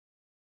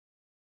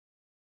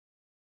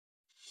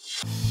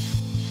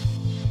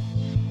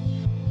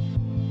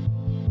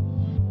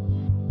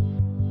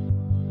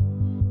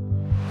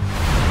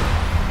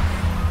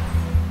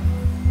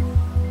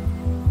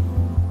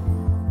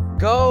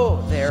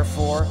Go,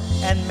 therefore,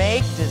 and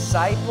make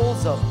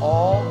disciples of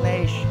all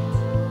nations,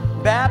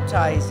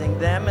 baptizing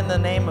them in the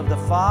name of the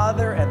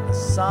Father and the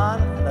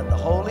Son and of the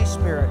Holy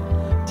Spirit,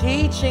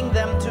 teaching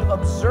them to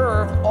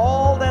observe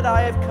all that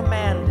I have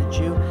commanded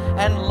you.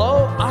 And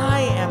lo,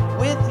 I am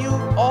with you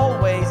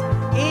always,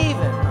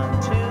 even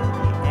unto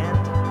the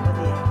end of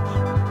the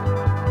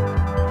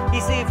age.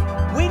 You see, if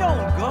we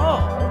don't go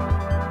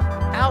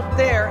out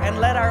there and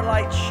let our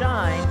light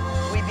shine,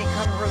 we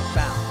become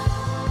root-bound.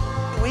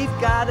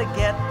 We've got to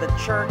get the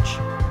church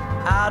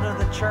out of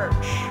the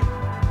church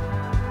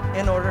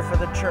in order for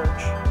the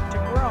church to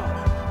grow.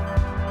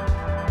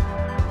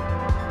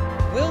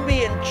 We'll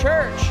be in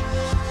church,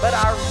 but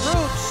our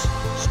roots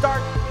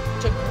start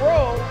to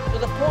grow to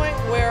the point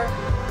where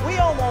we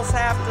almost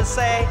have to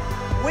say,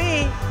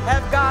 we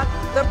have got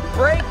to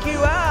break you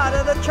out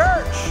of the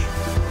church.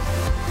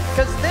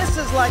 Because this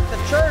is like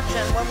the church,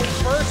 and when we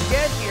first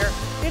get here,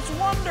 it's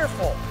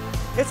wonderful.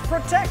 It's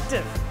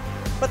protective.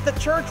 But the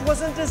church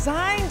wasn't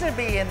designed to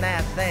be in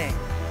that thing.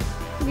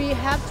 We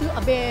have to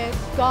obey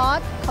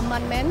God's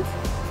commandments.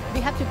 We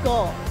have to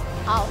go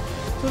out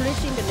to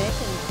reaching the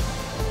nations.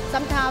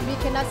 Sometimes we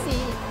cannot see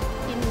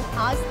in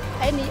us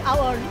any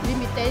our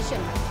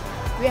limitation.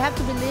 We have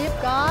to believe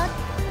God.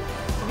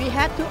 We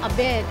have to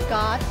obey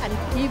God, and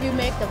He will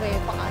make the way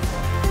for us.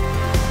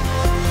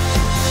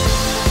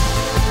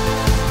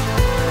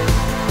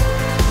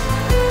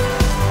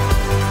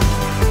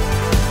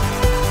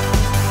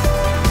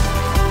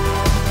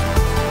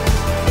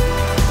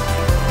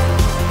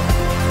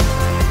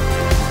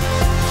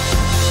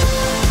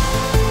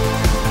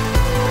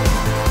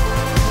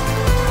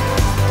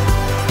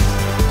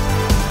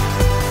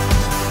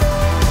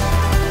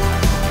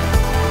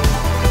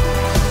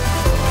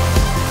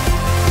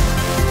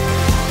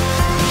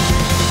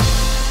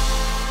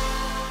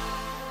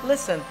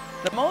 Listen,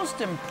 the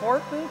most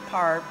important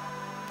part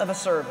of a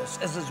service,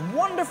 as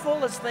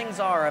wonderful as things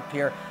are up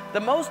here, the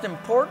most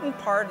important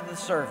part of the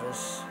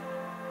service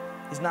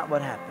is not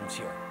what happens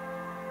here.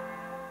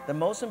 The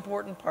most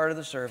important part of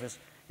the service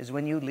is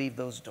when you leave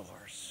those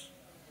doors.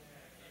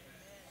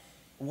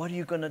 What are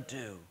you going to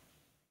do